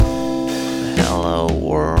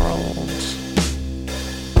world.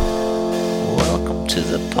 Welcome to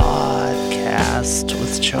the podcast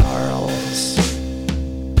with Charles.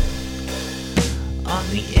 On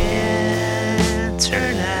the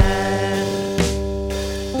internet,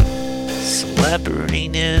 celebrity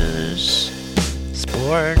news,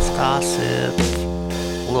 sports gossip,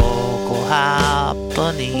 local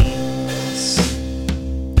happenings.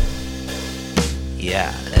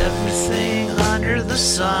 Yeah, everything under the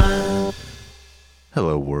sun.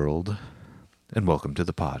 Hello, world, and welcome to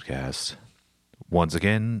the podcast. Once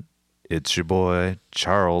again, it's your boy,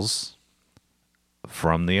 Charles,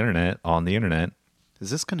 from the internet, on the internet. Is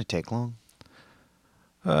this going to take long?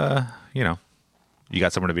 You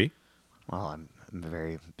got somewhere to be? Well, I'm a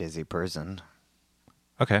very busy person.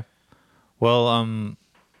 Okay. Well,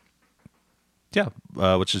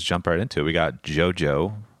 let's just jump right into it. We got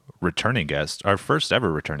JoJo, returning guest, our first ever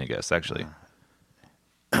returning guest, actually.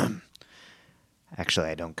 Actually,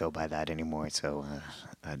 I don't go by that anymore, so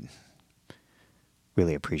I'd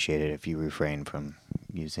really appreciate it if you refrain from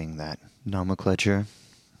using that nomenclature.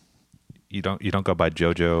 You don't go by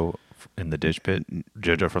JoJo in the dish pit?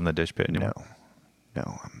 JoJo from the dish pit anymore?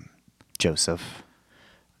 No, Joseph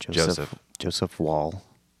Wall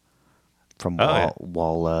from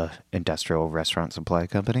Wall Industrial Restaurant Supply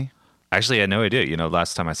Company. Actually, I had no idea.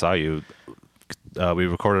 Last time I saw you, we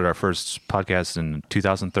recorded our first podcast in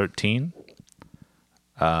 2013.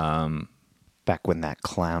 Back when that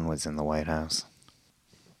clown was in the White House.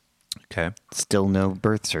 Okay. Still no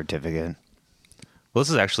birth certificate. Well, this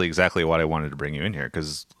is actually exactly what I wanted to bring you in here,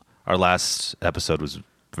 because our last episode was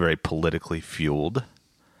very politically fueled,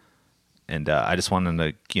 and I just wanted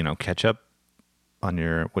to, catch up on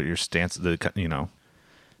your stance.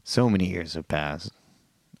 So many years have passed.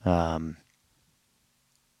 My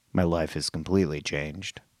life has completely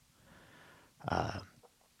changed.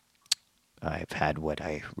 I've had what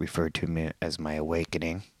I refer to as my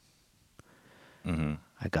awakening. Mm-hmm.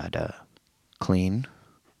 I got clean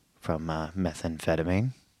from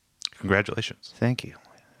methamphetamine. Congratulations. Thank you.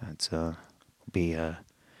 It's be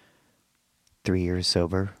 3 years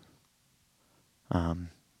sober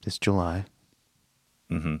this July.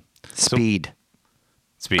 Mm-hmm. Speed.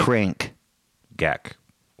 Crank. GAC.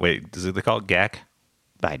 Wait, they call it GAC?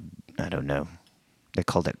 I don't know. They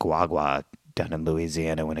called it guagua down in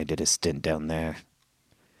Louisiana when I did a stint down there.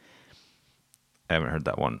 I haven't heard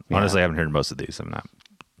that one. Yeah. Honestly, I haven't heard most of these. I'm not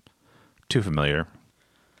too familiar.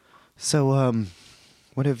 So,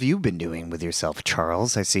 what have you been doing with yourself,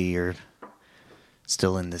 Charles? I see you're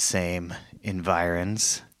still in the same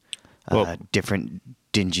environs. Different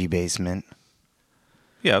dingy basement.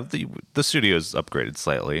 Yeah, the studio's upgraded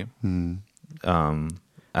slightly. Hmm.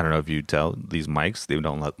 I don't know if you tell, these mics, they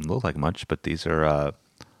don't look like much, but these are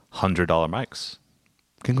 $100 mics.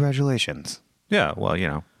 Congratulations. Yeah,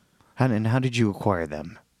 well, How did you acquire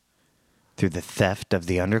them? Through the theft of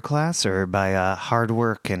the underclass or by hard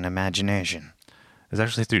work and imagination? It's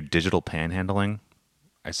actually through digital panhandling.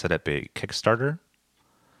 I set up a Kickstarter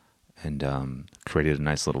and created a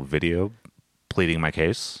nice little video pleading my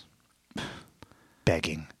case.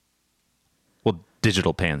 Begging. Well,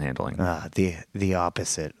 digital panhandling. The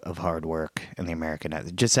opposite of hard work in the American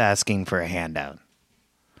ethic. Just asking for a handout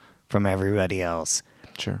from everybody else.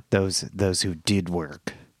 Sure. Those who did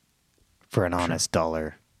work for an honest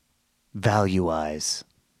dollar, value-wise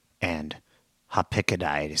and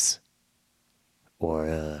hopicadize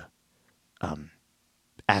or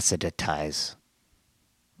aciditize.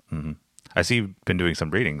 Mm-hmm. I see you've been doing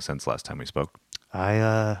some reading since last time we spoke.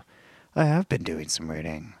 I have been doing some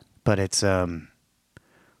reading, but it's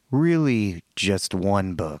really just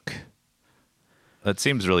one book. It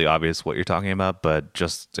seems really obvious what you're talking about, but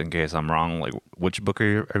just in case I'm wrong, which book are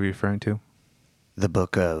you referring to? The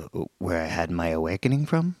book where I had my awakening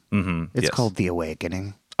from? Mm-hmm. It's yes. called The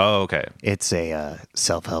Awakening. Oh, okay. It's a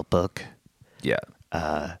self-help book. Yeah.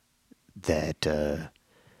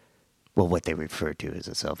 What they refer to as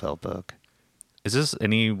a self-help book. Is this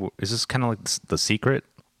kind of like The Secret?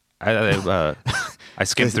 I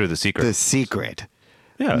skimmed through The Secret. The Secret.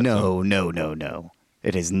 Yeah. No.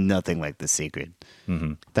 It is nothing like The Secret.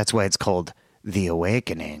 Mm-hmm. That's why it's called The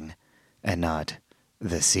Awakening and not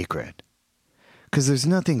The Secret. Because there's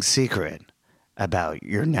nothing secret about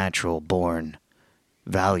your natural born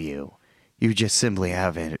value. You just simply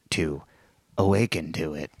have to awaken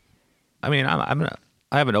to it. I mean, I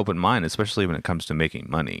have an open mind, especially when it comes to making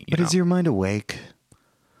money. But is your mind awake?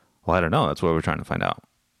 Well, I don't know. That's what we're trying to find out.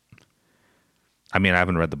 I mean, I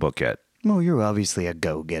haven't read the book yet. Well, you're obviously a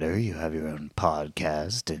go-getter. You have your own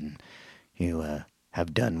podcast, and you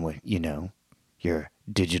have done what, your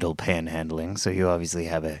digital panhandling, so you obviously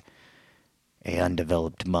have a a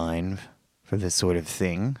undeveloped mind for this sort of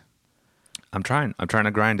thing. I'm trying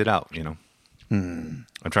to grind it out, you know. I'm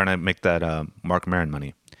trying to make that Mark Maron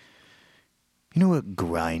money. You know what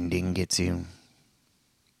grinding gets you?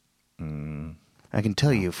 I can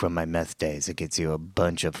tell you from my meth days, it gets you a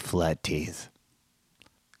bunch of flat teeth.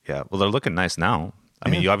 Yeah, well, they're looking nice now. I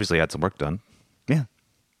mean, you obviously had some work done. Yeah.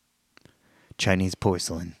 Chinese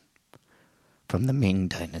porcelain from the Ming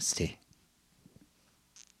Dynasty.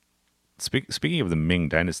 Speaking of the Ming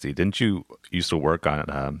Dynasty, didn't you used to work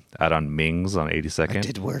on out on Ming's on 82nd? I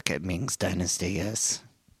did work at Ming's Dynasty, yes.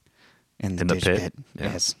 In the In the dish pit?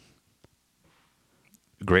 Yeah. yes.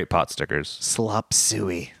 Great pot stickers. Slop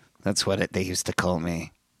suey. That's what they used to call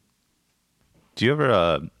me. Do you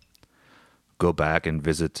ever go back and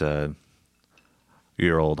visit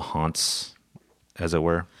your old haunts, as it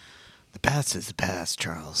were? The past is the past,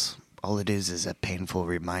 Charles. All it is a painful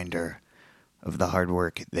reminder of the hard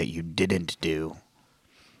work that you didn't do.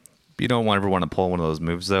 You don't ever want to pull one of those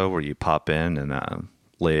moves though, where you pop in and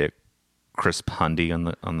lay a crisp hundy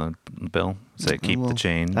on the bill, say keep the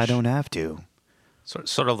change. I don't have to.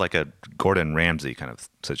 Sort of like a Gordon Ramsay kind of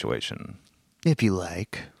situation. If you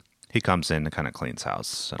like. He comes in and kind of cleans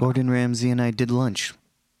house. Gordon Ramsay and I did lunch.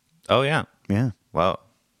 Oh yeah. Yeah. Wow.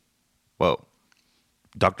 Whoa.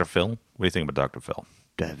 Dr. Phil? What do you think about Dr. Phil?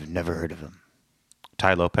 I've never heard of him.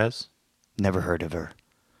 Ty Lopez? Never heard of her.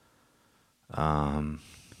 Carl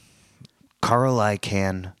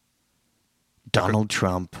Icahn, Donald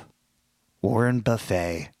Trump, Warren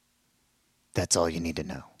Buffett. That's all you need to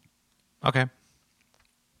know. Okay.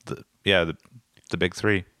 The big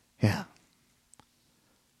three. Yeah.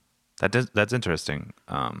 That's interesting.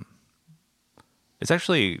 It's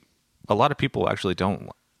actually a lot of people actually don't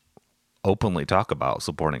openly talk about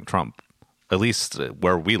supporting Trump, at least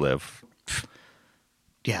where we live.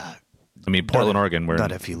 Yeah. I mean, Portland, Oregon.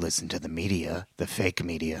 Not if you listen to the media, the fake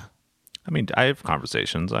media. I mean, I have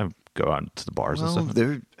conversations. I go out to the bars and stuff.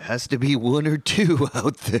 There has to be one or two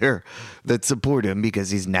out there that support him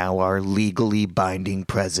because he's now our legally binding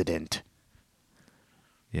president.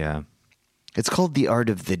 Yeah. It's called the art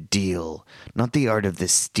of the deal, not the art of the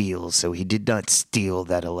steal. So he did not steal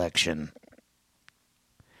that election.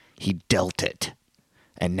 He dealt it.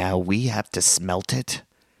 And now we have to smelt it.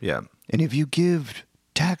 Yeah. And if you give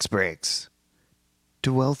tax breaks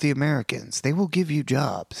to wealthy Americans, they will give you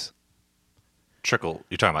jobs. You're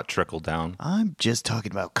talking about trickle down? I'm just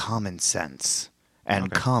talking about common sense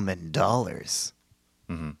and common dollars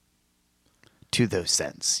to those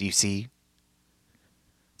cents. You see?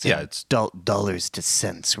 It's dollars to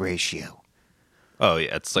cents ratio. Oh,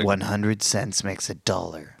 yeah. It's like 100 cents makes a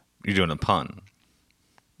dollar. You're doing a pun.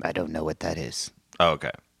 I don't know what that is. Oh, okay.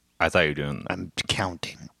 I thought you were doing... I'm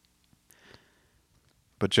counting.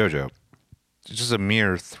 But JoJo, just a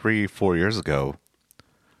mere 3-4 years ago,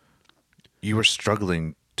 you were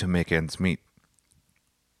struggling to make ends meet.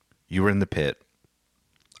 You were in the pit.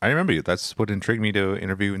 I remember you. That's what intrigued me to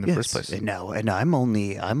interview in the first place. And I'm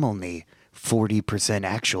only 40%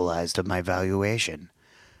 actualized of my valuation.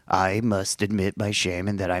 I must admit my shame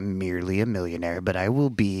in that I'm merely a millionaire, but I will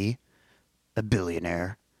be a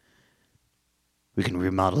billionaire. We can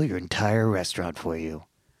remodel your entire restaurant for you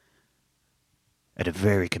at a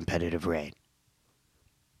very competitive rate.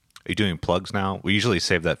 Are you doing plugs now? We usually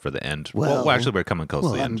save that for the end. Well actually, we're coming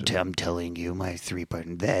close to the end. I'm telling you my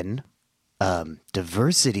 3-part. Then,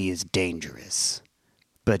 diversity is dangerous,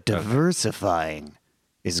 but diversifying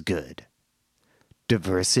is good.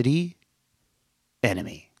 Diversity,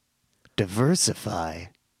 enemy. Diversify,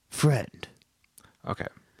 friend. Okay.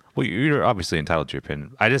 Well, you're obviously entitled to your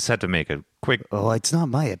opinion. I just had to make a quick... Oh, it's not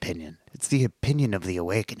my opinion. It's the opinion of the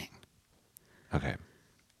Awakening. Okay.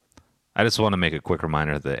 I just want to make a quick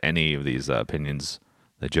reminder that any of these opinions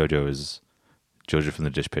that JoJo from the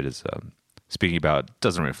Dish Pit is speaking about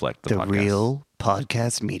doesn't reflect the podcast. Real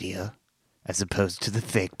podcast media, as opposed to the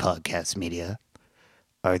fake podcast media,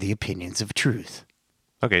 are the opinions of truth.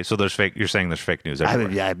 Okay, so there's fake. You're saying there's fake news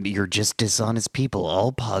everywhere. You're just dishonest people.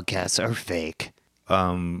 All podcasts are fake.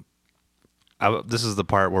 This is the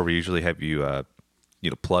part where we usually have you,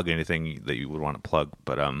 plug anything that you would want to plug.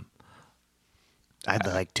 But I'd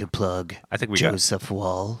like to plug. I think Joseph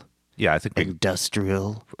Wall. Yeah, I think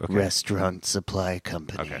Industrial Restaurant Supply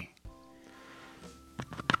Company. Okay.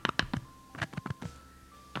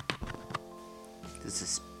 This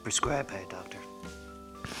is prescribed by a doctor.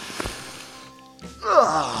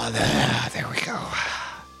 Oh, there we go.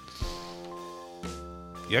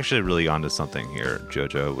 You're actually really onto something here,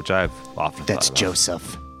 JoJo, which I've often That's thought about.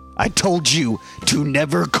 Joseph. I told you to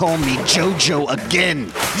never call me JoJo again.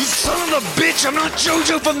 You son of a bitch! I'm not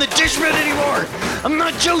JoJo from the Dishman anymore! I'm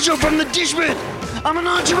not JoJo from the Dishman! I'm an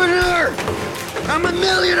entrepreneur! I'm a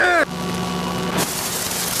millionaire!